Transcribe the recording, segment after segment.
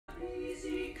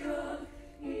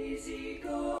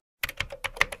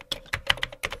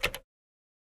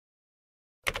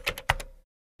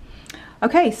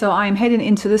Okay, so I'm heading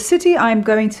into the city. I'm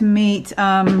going to meet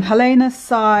Helena,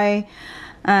 Sai,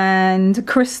 and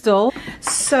Crystal.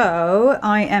 So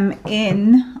I am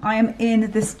in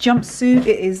this jumpsuit.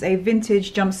 It is a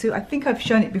vintage jumpsuit. I think I've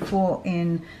shown it before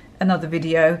in another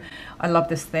video. I love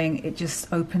this thing. It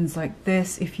just opens like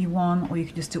this if you want, or you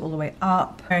can just do it all the way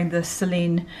up. Wearing the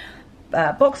Celine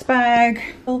box bag.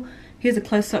 Here's a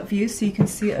close-up view so you can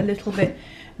see it a little bit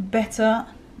better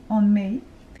on me.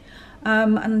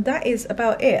 And that is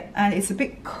about it. And it's a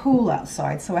bit cool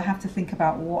outside, so I have to think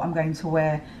about what I'm going to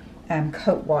wear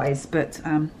coat wise. But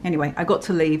anyway, I got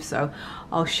to leave, so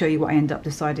I'll show you what I end up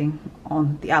deciding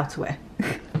on the outerwear.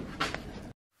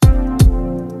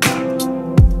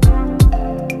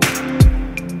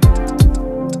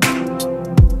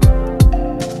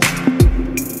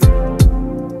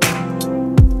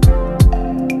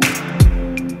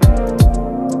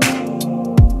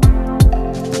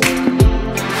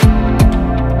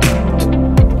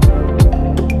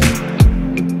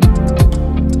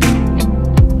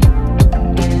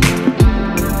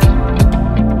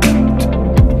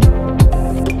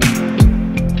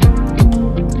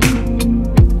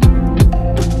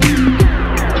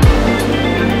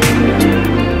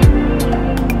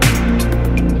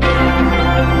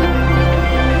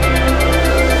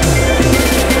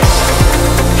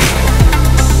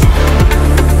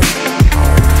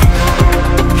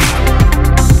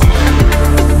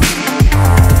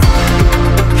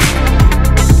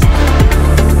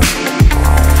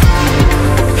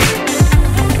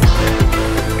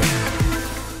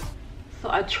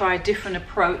 Try a different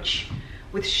approach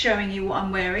with showing you what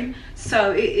I'm wearing.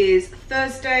 So it is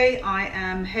Thursday. I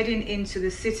am heading into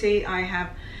the city. I have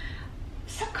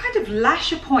some kind of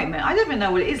lash appointment. I don't even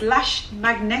know what it is. Lash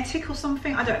magnetic or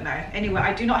something. I don't know. Anyway,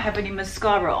 I do not have any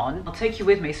mascara on. I'll take you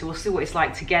with me so we'll see what it's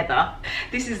like together.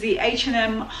 This is the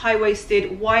H&M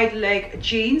high-waisted wide leg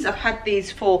jeans. I've had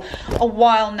these for a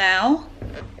while now.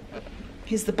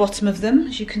 Here's the bottom of them.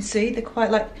 As you can see, they're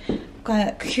quite like kind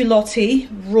of culotte,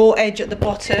 raw edge at the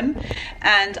bottom.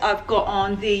 And I've got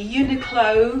on the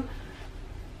Uniqlo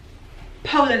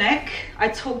polar neck. I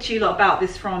talked to you a lot about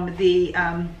this from the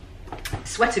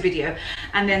sweater video.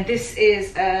 And then this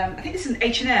is, I think this is an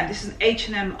H&M. This is an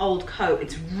H&M old coat.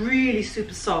 It's really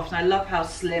super soft, and I love how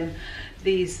slim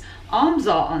these arms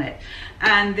are on it.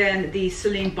 And then the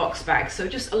Celine box bag. So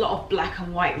just a lot of black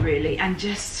and white really, and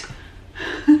just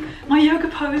my yoga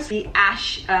pose. The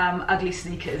ash ugly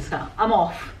sneakers. I'm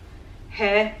off.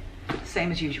 Hair,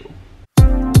 same as usual.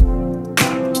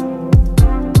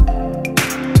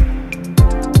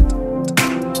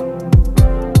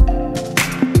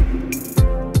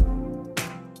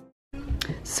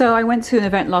 So I went to an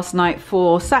event last night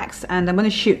for Saks, and I'm going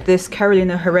to shoot this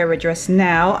Carolina Herrera dress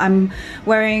now. I'm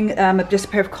wearing just a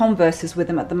pair of Converses with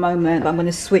them at the moment. I'm going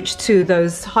to switch to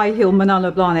those high heel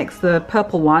Manolo Blahniks, the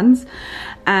purple ones,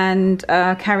 and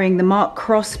carrying the Mark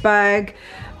Cross bag,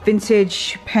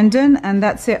 vintage pendant, and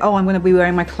that's it. Oh, I'm going to be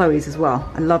wearing my Chloe's as well.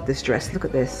 I love this dress. Look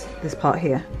at this part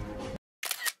here.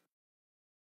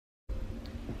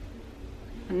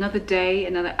 Another day,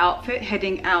 another outfit,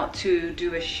 heading out to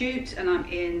do a shoot, and I'm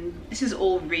in, this is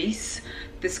all Reese.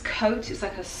 This coat is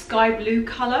like a sky blue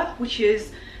color, which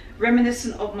is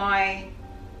reminiscent of my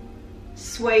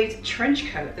suede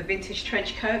trench coat, the vintage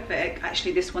trench coat, but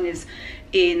actually this one is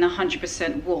in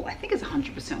 100% wool. I think it's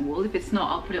 100% wool. If it's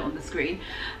not, I'll put it on the screen.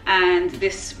 And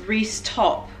this Reese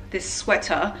top, this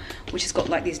sweater, which has got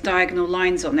like these diagonal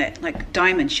lines on it, like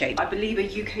diamond shape. I believe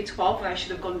a UK 12, I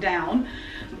should have gone down,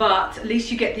 but at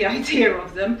least you get the idea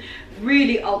of them.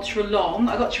 Really ultra long.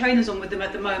 I got trainers on with them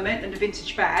at the moment and a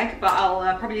vintage bag, but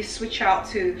I'll probably switch out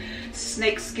to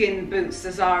snakeskin boots,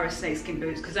 the Zara snakeskin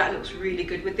boots, because that looks really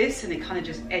good with this, and it kind of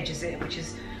just edges it, which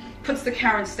is puts the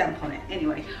Karen stamp on it.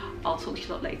 Anyway, I'll talk to you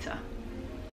a lot later.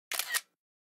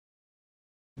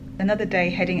 Another day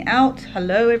heading out.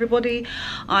 Hello everybody.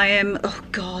 I am, oh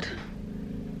god,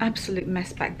 absolute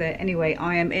mess back there. Anyway,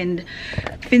 I am in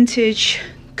vintage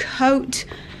coat,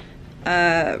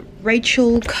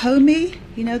 Rachel Comey,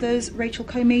 you know those Rachel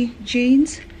Comey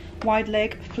jeans, wide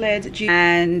leg flared jeans,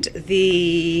 and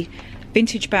the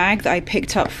vintage bag that I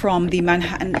picked up from the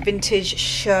Manhattan Vintage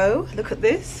Show. Look at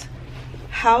this.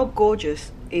 How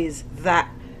gorgeous is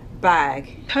that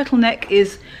bag? Turtleneck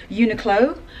is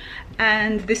Uniqlo,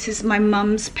 and this is my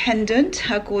mum's pendant.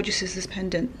 How gorgeous is this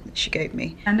pendant that she gave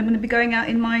me? And I'm going to be going out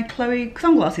in my Chloe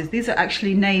sunglasses. These are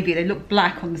actually navy. They look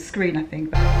black on the screen, I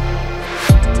think.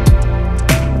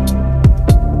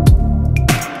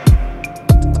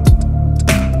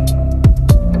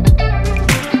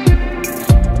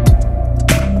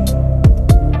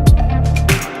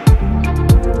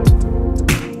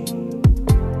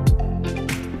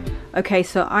 Okay,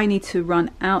 so I need to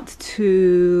run out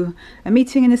to a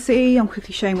meeting in the city. I'm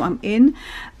quickly showing what I'm in.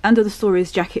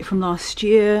 Otherstories jacket from last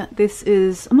year. This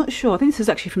is, I'm not sure, I think this is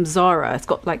actually from Zara. It's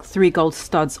got like 3 gold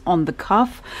studs on the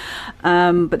cuff.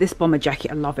 But this bomber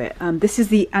jacket, I love it. This is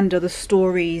the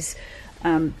Otherstories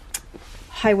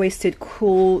high-waisted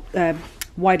cool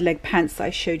wide leg pants that I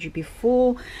showed you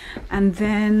before. And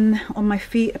then on my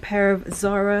feet, a pair of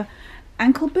Zara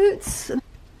ankle boots.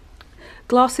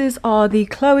 Glasses are the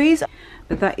Chloe's,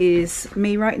 but that is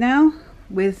me right now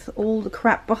with all the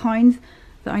crap behind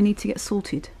that I need to get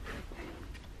sorted.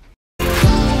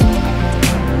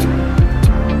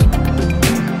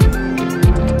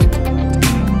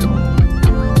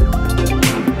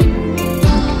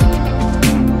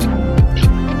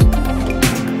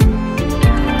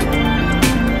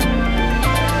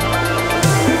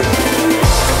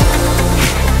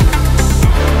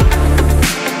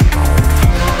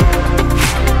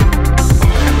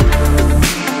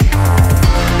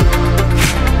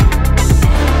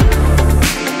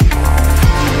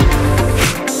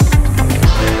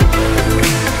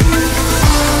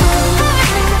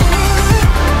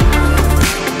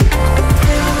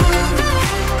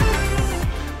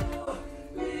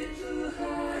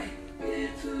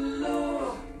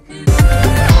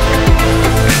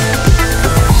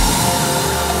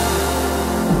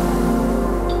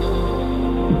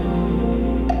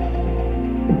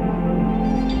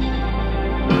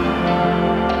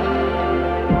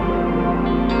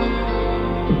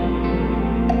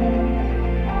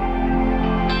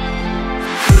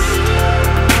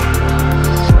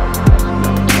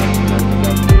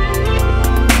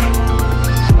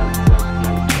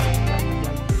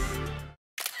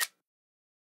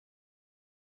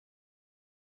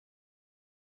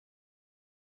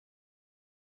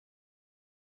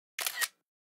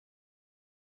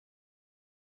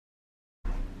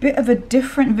 Bit of a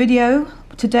different video.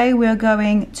 Today we're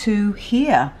going to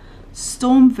here,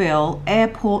 Stormville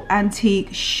Airport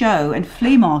Antique Show and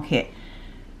Flea Market.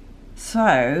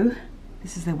 So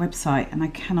this is their website and I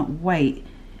cannot wait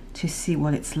to see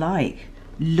what it's like.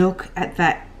 Look at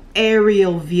that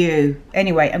aerial view.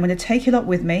 Anyway, I'm going to take it up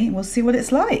with me and we'll see what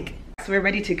it's like. So we're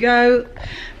ready to go.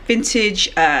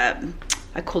 Vintage, I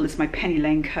call this my penny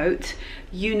lane coat,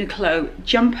 Uniqlo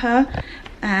jumper,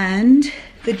 and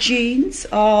the jeans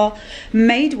are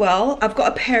made well. I've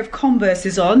got a pair of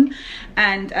Converses on,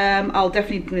 and I'll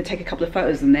definitely going to take a couple of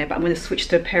photos in there, but I'm going to switch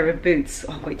to a pair of boots.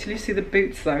 Oh, wait till you see the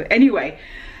boots though. Anyway,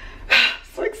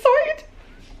 so excited.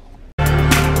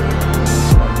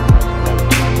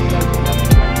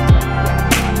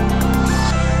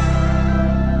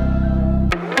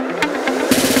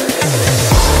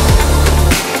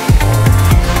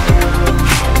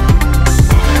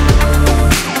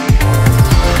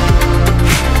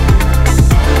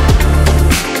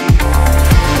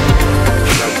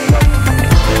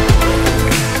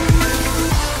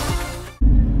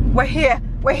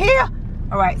 We're here.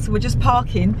 All right, so we're just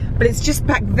parking, but it's just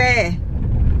back there.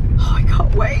 Oh, I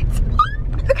can't wait.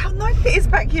 Look how nice it is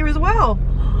back here as well.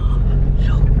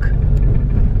 Look,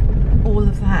 all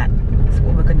of that is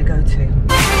what we're going to go to.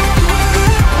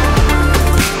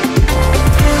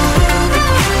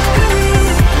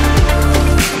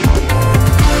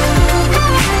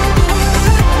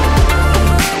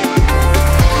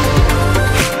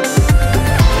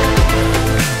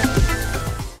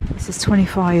 This is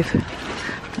 25.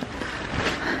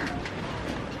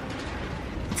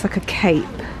 It's like a cape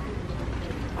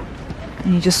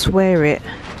and you just wear it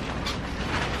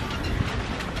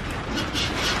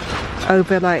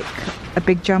over like a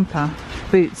big jumper,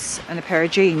 boots and a pair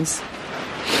of jeans.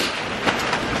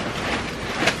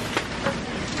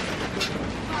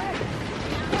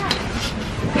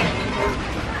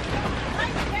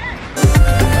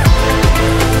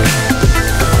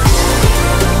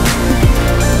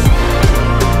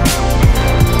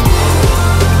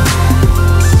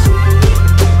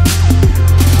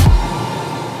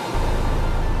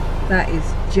 That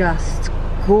is just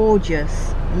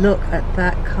gorgeous. Look at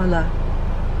that colour.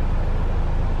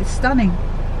 It's stunning.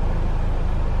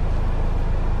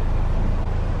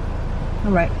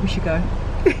 All right, we should go.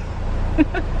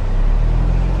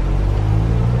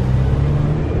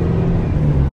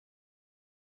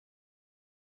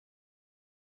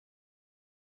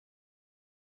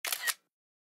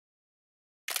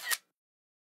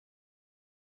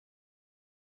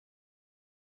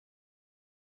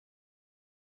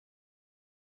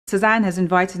 Suzanne has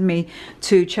invited me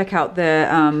to check out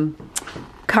the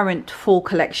current fall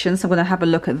collection, so I'm going to have a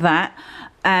look at that.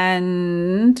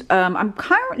 And I'm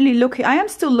currently looking, I am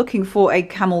still looking for a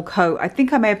camel coat. I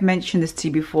think I may have mentioned this to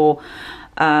you before.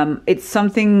 It's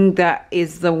something that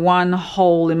is the one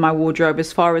hole in my wardrobe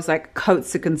as far as like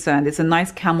coats are concerned. It's a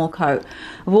nice camel coat.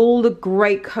 Of all the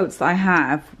great coats that I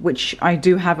have, which I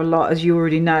do have a lot, as you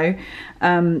already know,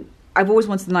 I've always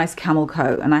wanted a nice camel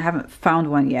coat and I haven't found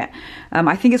one yet.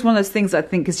 I think it's one of those things I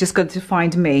think is just going to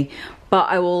find me. But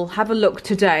I will have a look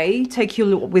today, take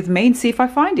you with me and see if I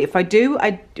find it. If I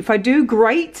do,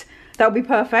 great. That'll be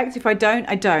perfect. If I don't,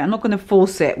 I don't. I'm not going to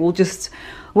force it.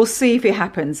 We'll see if it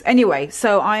happens. Anyway,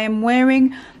 so I am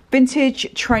wearing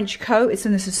vintage trench coat. It's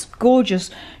in this gorgeous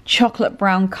chocolate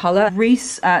brown color.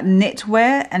 Reese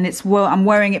knitwear, and I'm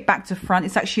wearing it back to front.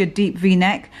 It's actually a deep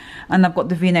V-neck, and I've got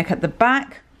the V-neck at the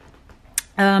back.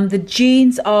 The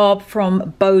jeans are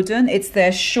from Boden. It's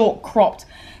their short cropped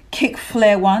kick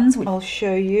flare ones, which I'll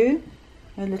show you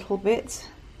a little bit.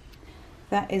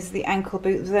 That is the ankle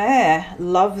boot there.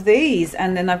 Love these.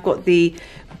 And then I've got the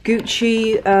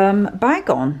Gucci bag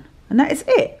on, and that is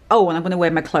it. Oh, and I'm going to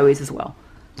wear my Chloe's as well.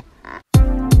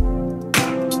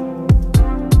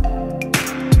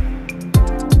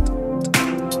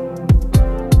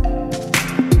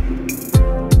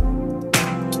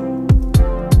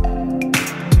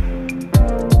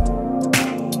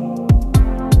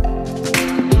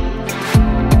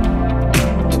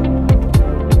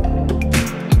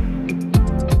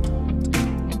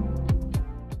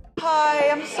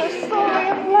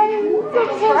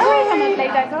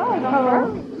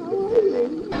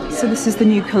 So this is the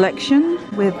new collection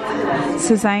with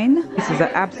Suzanne. This is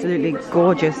absolutely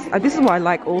gorgeous. This is why I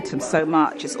like autumn so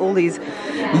much. It's all these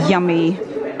yummy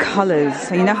colors.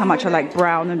 So you know how much I like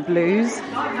brown and blues.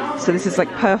 So this is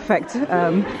like perfect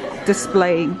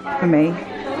display for me.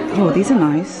 Oh, these are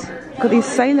nice. Got these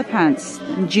sailor pants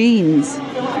and jeans.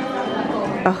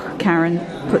 Oh, Karen,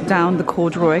 put down the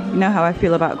corduroy. You know how I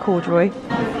feel about corduroy.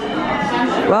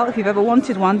 Well, if you've ever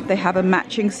wanted one, they have a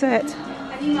matching set.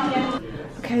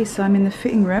 Okay, so I'm in the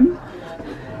fitting room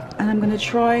and I'm going to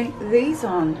try these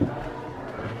on.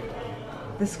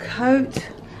 This coat,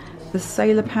 the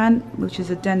sailor pant, which is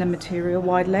a denim material,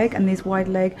 wide leg, and these wide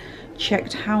leg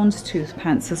checked houndstooth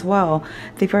pants as well.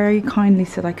 They very kindly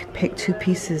said I could pick 2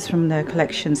 pieces from their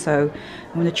collection, so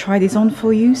I'm going to try these on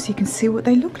for you so you can see what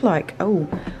they look like. Oh,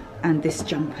 and this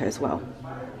jumper as well.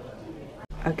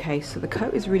 Okay, so the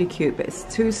coat is really cute, but it's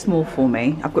too small for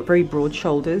me. I've got very broad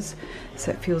shoulders,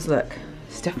 so it feels like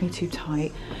it's definitely too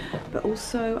tight. But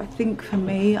also, I think for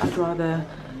me, I'd rather,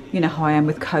 you know how I am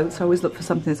with coats, I always look for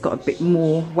something that's got a bit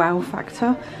more wow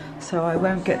factor. So I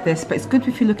won't get this, but it's good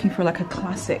if you're looking for like a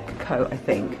classic coat, I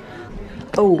think.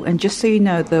 Oh, and just so you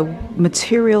know, the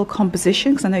material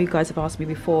composition, because I know you guys have asked me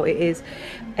before, it is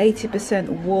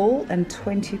 80% wool and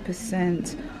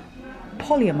 20%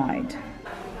 polyamide.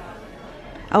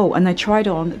 Oh, and I tried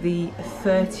on the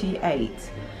 38.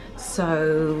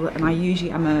 So, and I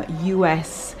usually am a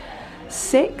US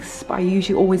 6, but I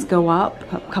usually always go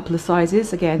up a couple of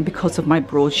sizes, again, because of my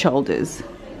broad shoulders.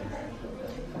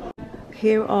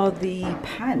 Here are the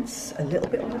pants, a little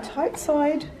bit on the tight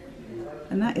side,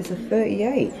 and that is a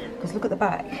 38, because look at the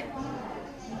back.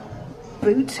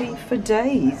 Booty for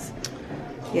days.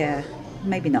 Yeah,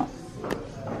 maybe not.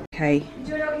 Okay,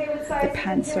 the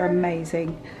pants are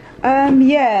amazing.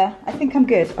 Yeah, I think I'm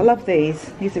good. I love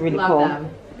these. These are really cool.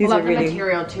 Them. These love are really, the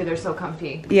material too. They're so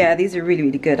comfy. Yeah, these are really,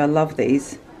 really good. I love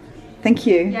these. Thank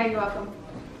you. Yeah, you're welcome.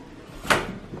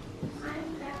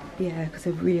 Yeah, because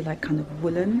they're really like kind of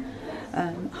woolen,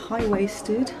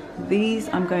 high-waisted. These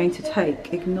I'm going to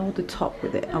take. Ignore the top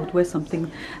with it. I would wear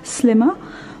something slimmer,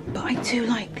 but I do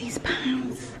like these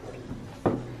pants.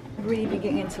 I've really been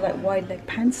getting into like wide leg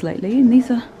pants lately, and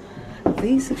these are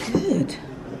good.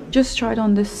 Just tried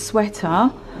on this sweater,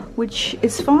 which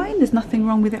is fine. There's nothing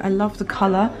wrong with it. I love the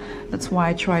color. That's why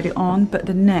I tried it on. But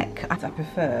the neck, I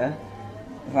prefer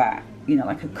that, you know,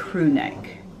 like a crew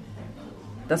neck.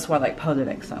 That's why I like polo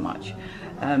neck so much.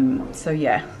 So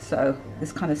yeah, so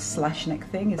this kind of slash neck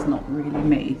thing is not really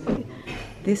me.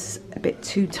 This a bit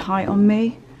too tight on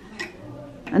me.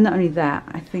 And not only that,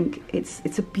 I think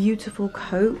it's a beautiful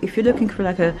coat. If you're looking for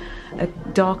like a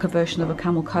darker version of a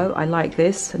camel coat, I like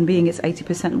this. And being it's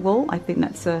 80% wool, I think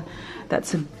that's a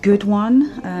good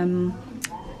one.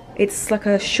 It's like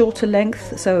a shorter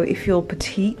length, so if you're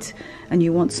petite and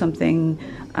you want something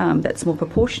that's more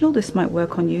proportional, this might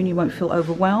work on you and you won't feel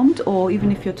overwhelmed. Or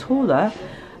even if you're taller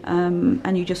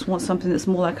and you just want something that's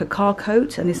more like a car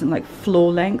coat and isn't like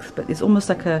floor length, but it's almost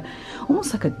like a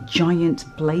giant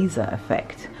blazer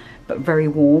effect, but very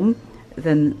warm,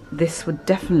 then this would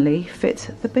definitely fit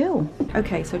the bill.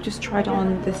 Okay, so I just tried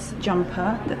on this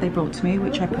jumper that they brought to me,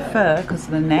 which I prefer because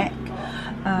of the neck.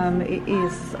 It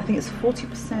is, I think it's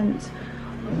 40%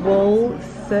 wool,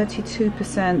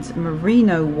 32%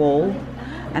 merino wool,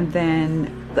 and then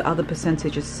the other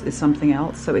percentage is something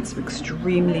else, so it's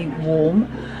extremely warm.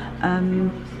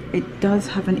 It does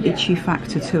have an itchy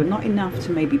factor to it, not enough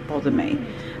to maybe bother me,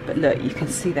 but look, you can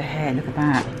see the hair, look at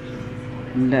that.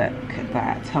 Look at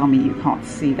that. Tell me you can't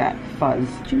see that fuzz.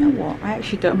 Do you know what? I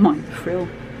actually don't mind the frill.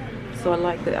 So I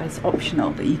like that it's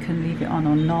optional, that you can leave it on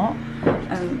or not.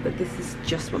 But this is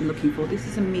just what I'm looking for. This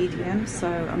is a medium, so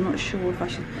I'm not sure if I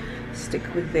should stick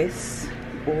with this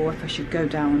or if I should go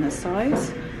down a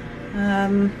size.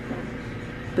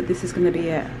 But this is going to be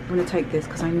it. I'm going to take this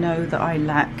because I know that I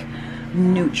lack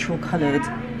neutral coloured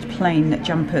plain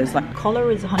jumpers. Like,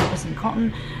 collar is 100%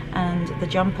 cotton and the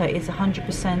jumper is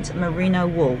 100% merino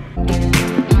wool.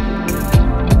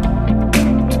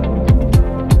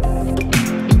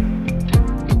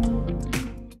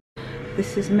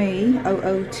 This is me,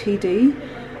 OOTD.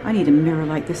 I need a mirror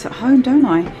like this at home, don't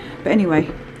I? But anyway,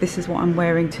 this is what I'm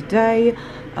wearing today.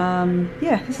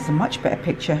 Yeah, this is a much better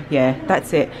picture. Yeah,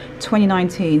 that's it.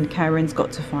 2019, Karen's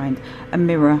got to find a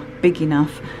mirror big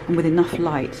enough and with enough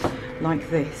light like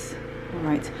this. All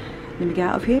right, let me get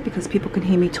out of here because people can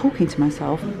hear me talking to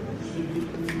myself.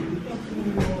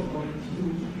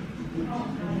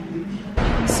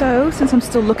 So, since I'm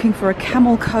still looking for a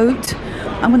camel coat,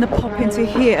 I'm going to pop into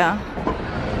here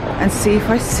and see if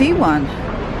I see one.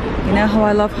 You know how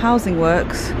I love Housing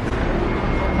Works?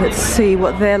 Let's see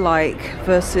what they're like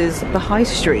versus the high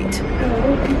street.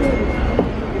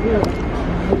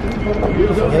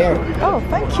 Oh,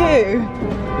 thank you.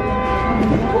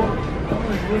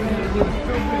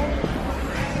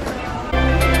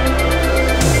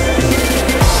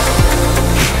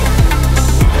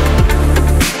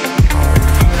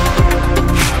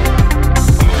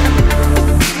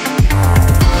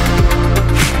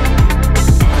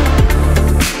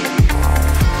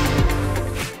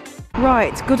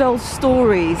 Right, good old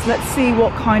stories. Let's see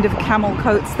what kind of camel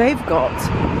coats they've got.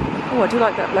 Oh, I do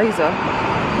like that blazer.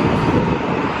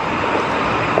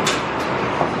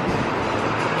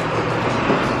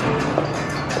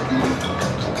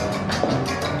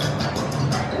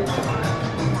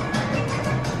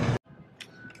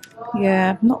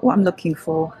 Yeah, not what I'm looking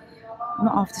for. I'm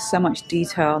not after so much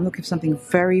detail. I'm looking for something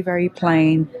very, very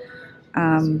plain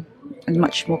and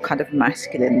much more kind of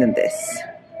masculine than this.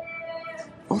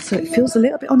 Also, it feels a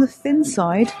little bit on the thin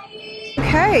side.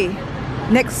 Okay,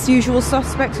 next usual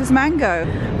suspect is mango.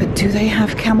 But do they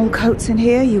have camel coats in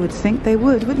here? You would think they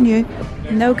would, wouldn't you?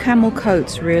 No camel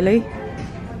coats, really.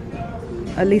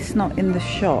 At least not in the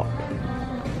shop.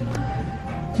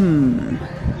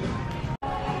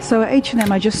 So at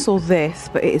H&M I just saw this,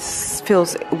 but it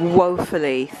feels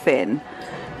woefully thin.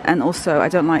 And also I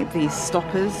don't like these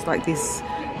stoppers, like these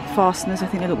fasteners. I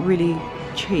think they look really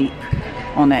cheap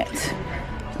on it.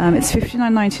 It's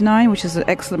 $59.99, which is an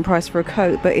excellent price for a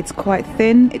coat, but it's quite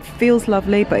thin. It feels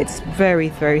lovely, but it's very,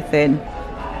 very thin.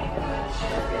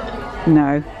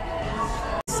 No.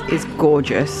 This is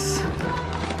gorgeous.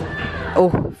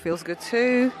 Oh, feels good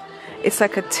too. It's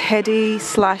like a teddy /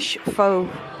 faux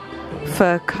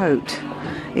fur coat.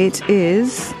 It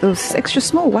is, oh, it's extra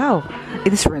small. Wow.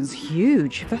 This runs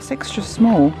huge. That's extra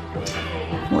small.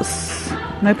 What's,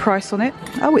 no price on it?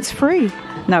 Oh, it's free.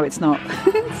 No, it's not.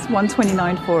 It's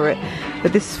 $129 for it.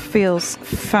 But this feels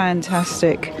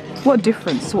fantastic. What a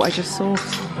difference to what I just saw.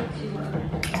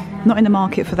 Not in the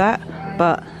market for that,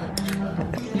 but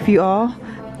if you are,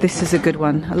 this is a good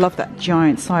one. I love that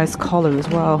giant size collar as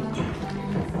well.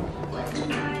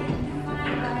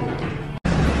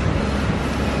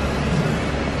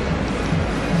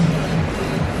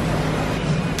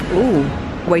 Ooh,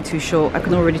 way too short. I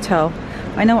can already tell.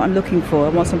 I know what I'm looking for. I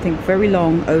want something very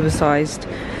long, oversized.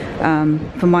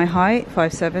 For my height,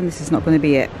 5'7", this is not going to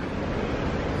be it.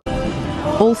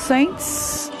 All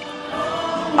Saints,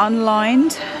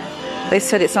 unlined. They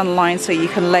said it's unlined so you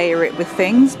can layer it with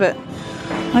things, but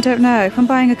I don't know. If I'm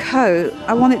buying a coat,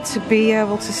 I want it to be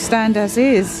able to stand as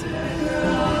is.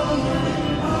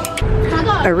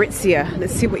 Aritzia,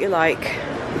 let's see what you like.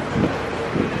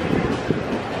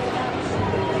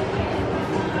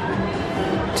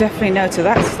 Definitely no to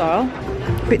that style.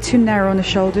 A bit too narrow on the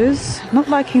shoulders. Not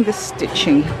liking the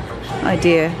stitching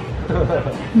idea.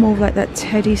 More like that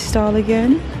teddy style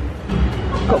again.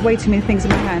 Got way too many things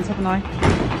in my hands, haven't I?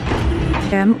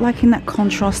 Yeah, I'm not liking that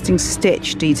contrasting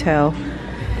stitch detail.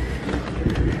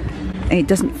 It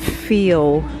doesn't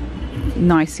feel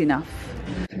nice enough.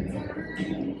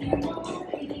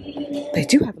 They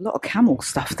do have a lot of camel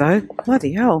stuff though.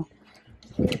 Bloody hell.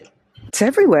 It's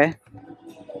everywhere.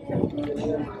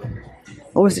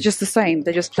 Or is it just the same?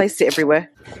 They just placed it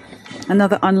everywhere.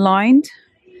 Another unlined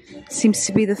seems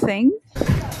to be the thing.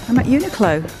 I'm at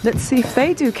Uniqlo. Let's see if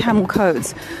they do camel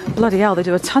coats. Bloody hell, they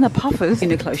do a ton of puffers.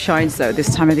 Uniqlo shines though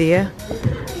this time of the year.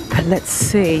 But let's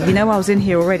see. You know, I was in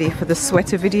here already for the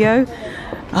sweater video.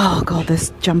 Oh god,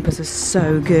 these jumpers are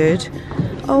so good.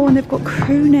 Oh, and they've got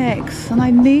crew necks, and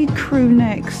I need crew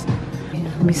necks.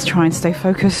 Let me try and stay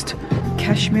focused.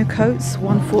 Cashmere coats,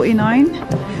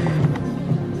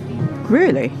 $149.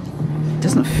 Really?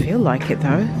 Doesn't feel like it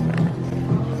though.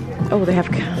 Oh, they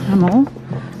have camel.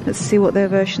 Let's see what their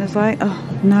version is like.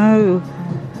 Oh no,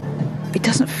 it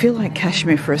doesn't feel like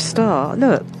cashmere for a start.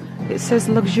 Look, it says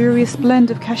luxurious blend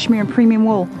of cashmere and premium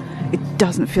wool. It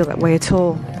doesn't feel that way at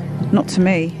all. Not to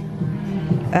me.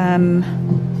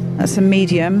 That's a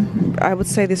medium. I would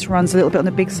say this runs a little bit on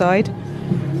the big side.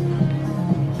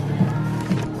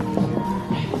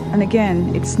 And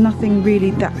again, it's nothing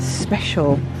really that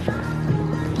special.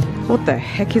 What the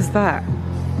heck is that?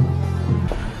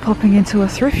 Popping into a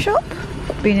thrift shop.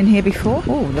 Been in here before.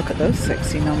 Oh, look at those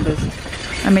sexy numbers.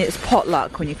 I mean, it's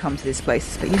potluck when you come to these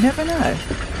places, but you never know.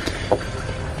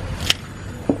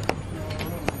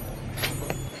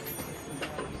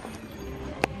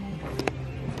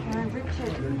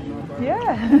 KarenBritChick.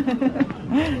 Yeah.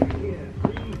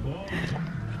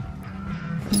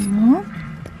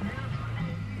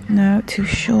 No, too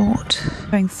short.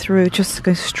 Going through, just to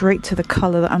go straight to the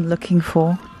colour that I'm looking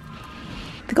for.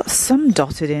 They've got some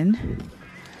dotted in.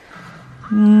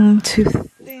 Too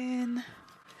thin.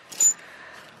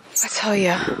 I tell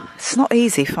you, it's not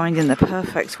easy finding the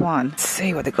perfect one. Let's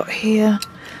see what they've got here.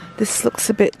 This looks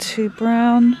a bit too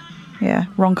brown. Yeah,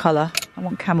 wrong colour. I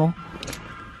want camel.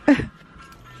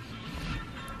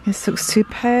 This looks too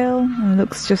pale, and it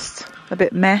looks just a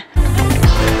bit meh.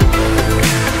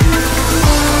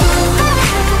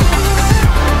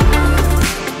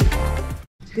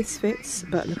 This fits,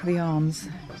 but look at the arms.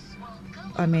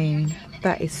 I mean,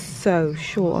 that is so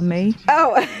short on me.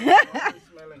 Oh!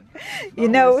 You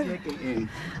know,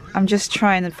 I'm just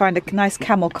trying to find a nice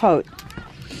camel coat.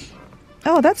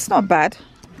 Oh, that's not bad.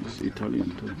 It's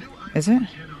Italian too. Is it?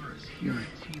 Yeah.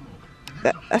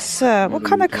 That's, what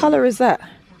kind of colour is that?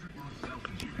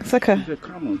 It's like It's a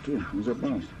camel too. It's a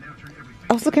brown.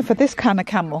 I was looking for this kind of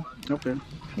camel. Okay.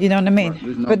 You know what I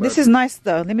mean? But this is nice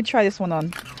though. Let me try this one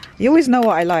on. You always know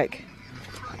what I like.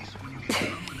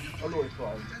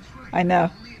 I know.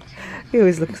 He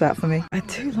always looks out for me. I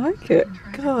do like it.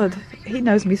 God, he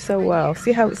knows me so well.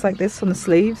 See how it's like this on the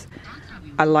sleeves?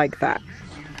 I like that.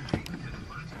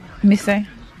 Let me see.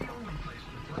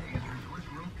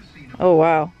 Oh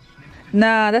wow.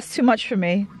 Nah, that's too much for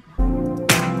me.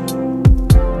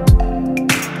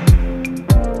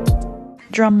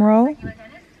 Drum roll.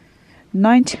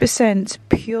 90%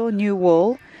 pure new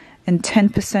wool and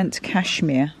 10%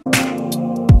 cashmere.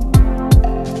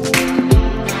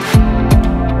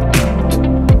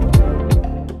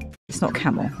 It's not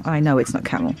camel. I know it's not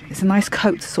camel. It's a nice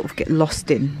coat to sort of get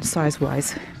lost in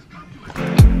size-wise.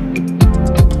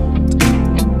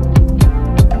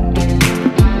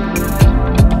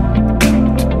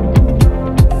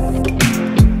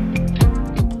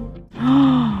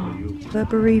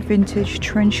 Burberry vintage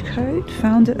trench coat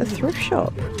found at a thrift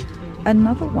shop.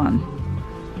 Another one.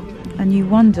 And you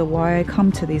wonder why I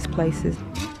come to these places.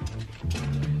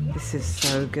 This is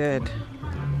so good.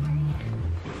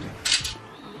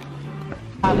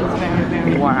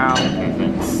 Wow.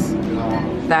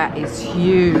 That is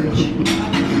huge.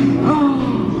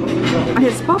 Oh, and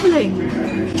it's bubbling.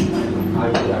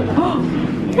 Oh,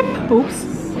 oops.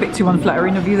 A bit too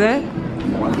unflattering of you there.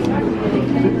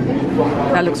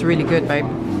 That looks really good, babe.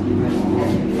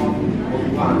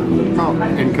 Oh,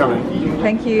 in colour.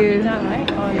 Thank you. Thank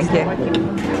you.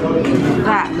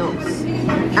 That looks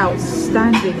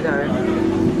outstanding though.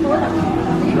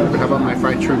 How about my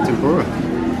fried shrimp tempura?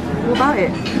 What about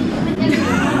it?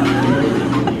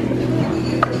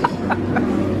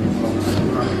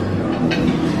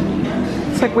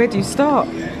 It's like, where do you start?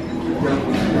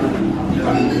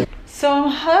 So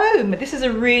I'm home. This is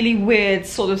a really weird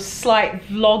sort of slight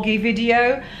vloggy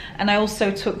video, and I also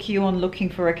took you on looking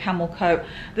for a camel coat.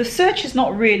 The search is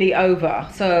not really over,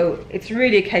 so it's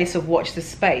really a case of watch the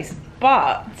space.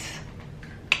 But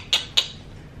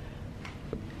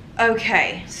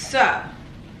okay, so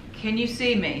can you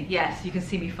see me? Yes, you can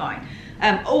see me fine.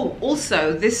 Oh,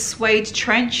 also this suede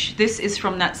trench, this is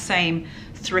from that same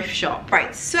thrift shop.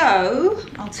 Right, so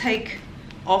I'll take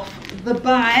off the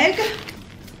bag.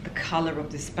 The color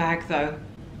of this bag though,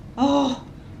 oh,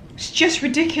 it's just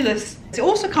ridiculous. It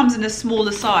also comes in a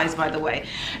smaller size, by the way.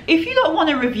 If you don't want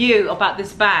a review about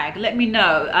this bag, let me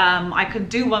know. I can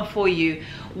do one for you.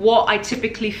 What I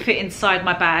typically fit inside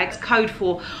my bags. Code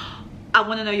for I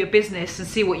want to know your business and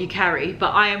see what you carry,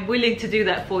 but I am willing to do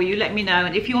that for you. Let me know.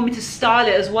 And if you want me to style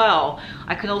it as well,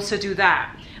 I can also do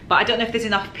that. But I don't know if there's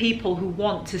enough people who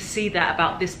want to see that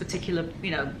about this particular,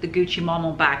 you know, the Gucci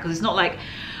Marmont bag, because it's not like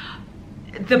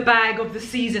the bag of the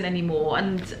season anymore.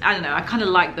 And I don't know, I kind of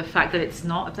like the fact that it's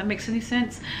not, if that makes any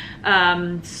sense.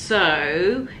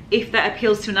 So if that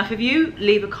appeals to enough of you,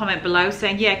 leave a comment below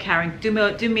saying, yeah, Karen,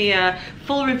 do me a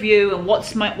full review and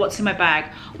what's in my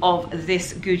bag of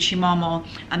this Gucci Marmont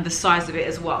and the size of it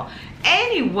as well.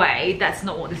 Anyway, that's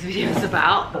not what this video is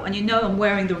about. And you know I'm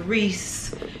wearing the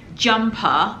Reese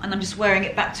jumper and I'm just wearing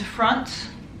it back to front.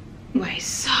 Anyway,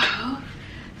 so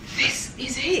this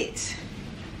is it.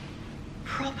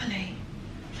 Properly.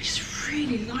 I just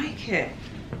really like it.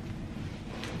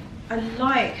 I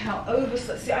like how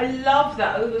oversized, see, I love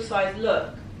that oversized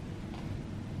look.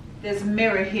 There's a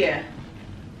mirror here.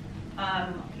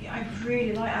 I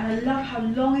really like, and I love how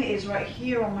long it is right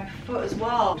here on my foot as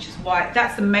well, which is why,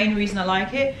 that's the main reason I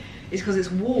like it, is because it's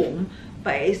warm,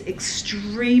 but it is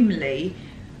extremely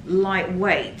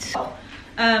lightweight.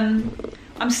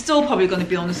 I'm still probably going to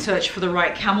be on the search for the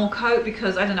right camel coat,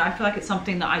 because I don't know, I feel like it's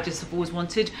something that I just have always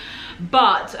wanted,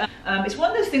 but it's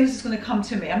one of those things that's going to come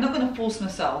to me. I'm not going to force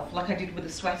myself like I did with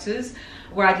the sweaters,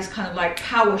 where I just kind of like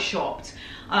power shopped.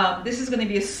 This is going to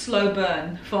be a slow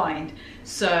burn find,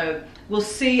 so we'll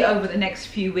see over the next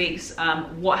few weeks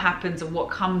what happens and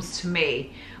what comes to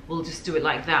me. We'll just do it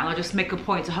like that, and I'll just make a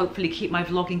point to hopefully keep my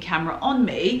vlogging camera on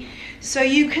me so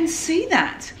you can see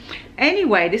that.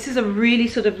 Anyway, this is a really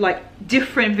sort of like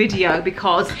different video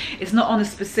because it's not on a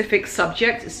specific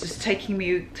subject. It's just taking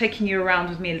you around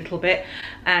with me a little bit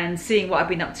and seeing what I've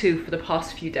been up to for the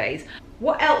past few days.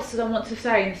 What else did I want to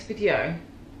say in this video?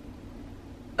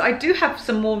 I do have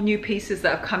some more new pieces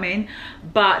that have come in,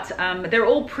 but they're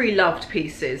all pre-loved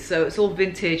pieces, so it's all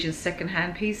vintage and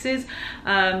secondhand pieces,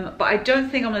 but I don't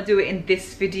think I'm going to do it in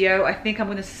this video. I think I'm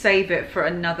going to save it for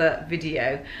another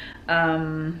video.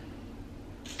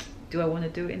 Do I want to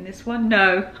do it in this one?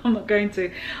 No, I'm not going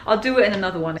to. I'll do it in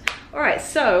another one. All right,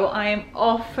 so I am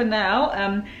off for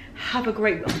now. Have a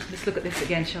great, let's look at this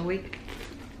again, shall we?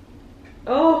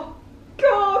 Oh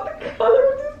God, the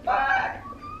color of this bag.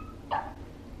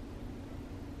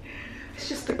 It's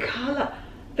just the colour.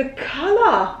 The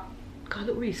colour. God, I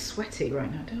look really sweaty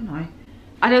right now, don't I?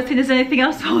 I don't think there's anything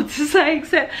else I want to say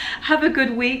except have a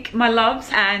good week, my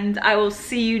loves, and I will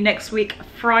see you next week,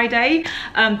 Friday.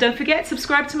 Don't forget,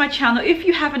 subscribe to my channel if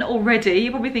you haven't already.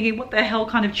 You're probably thinking, what the hell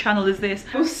kind of channel is this?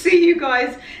 We'll see you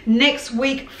guys next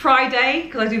week, Friday,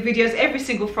 because I do videos every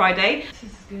single Friday.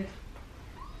 This is good.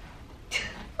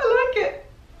 I like it.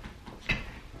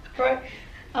 Right,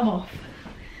 I'm off.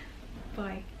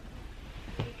 Bye.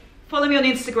 Follow me on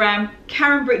Instagram,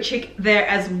 KarenBritChick there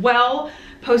as well.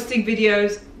 Posting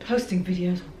videos,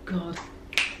 oh God.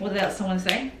 What else I want to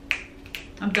say?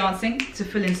 I'm dancing to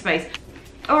fill in space.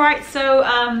 All right, so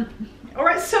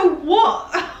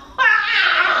what?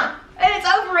 And it's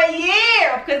over a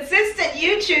year of consistent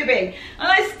YouTubing,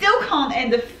 and I still can't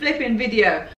end the flipping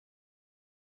video.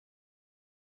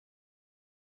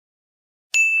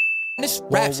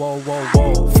 Whoa, whoa,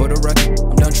 whoa. For the record,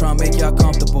 I'm done trying to make y'all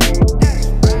comfortable.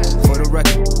 For the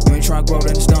record, you ain't trying to grow,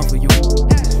 then it's done for you.